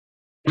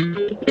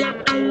Get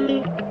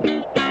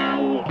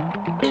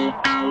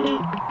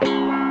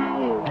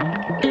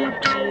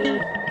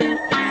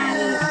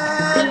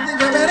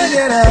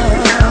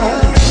up.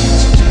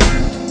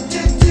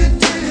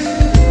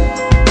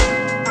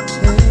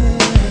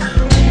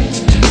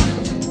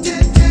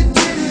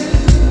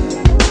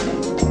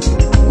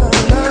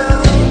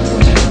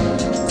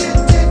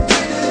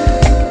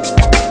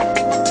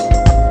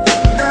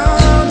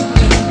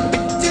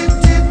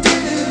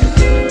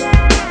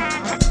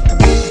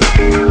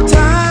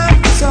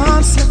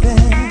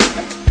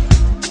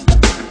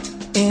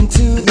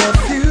 Into the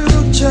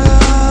future,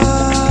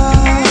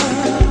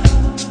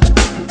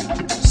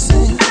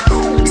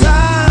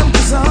 time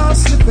goes on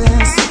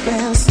slipping,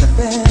 slipping,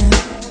 slipping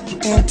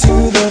into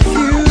the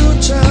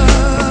future.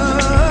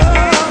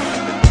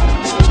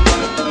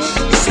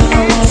 So I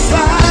wanna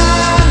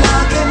fly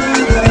like an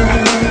eagle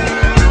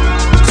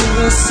to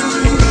the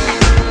sea,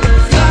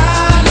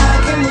 fly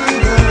like an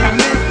eagle,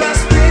 make my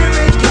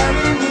spirit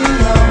carry me.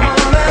 I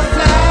wanna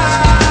fly.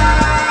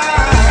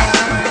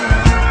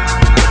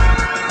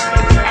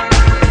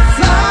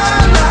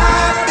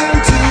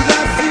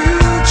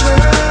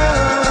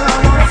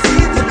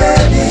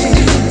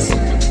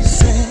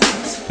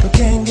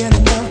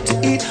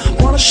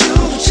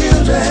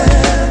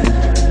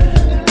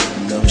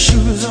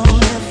 Shoes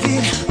on.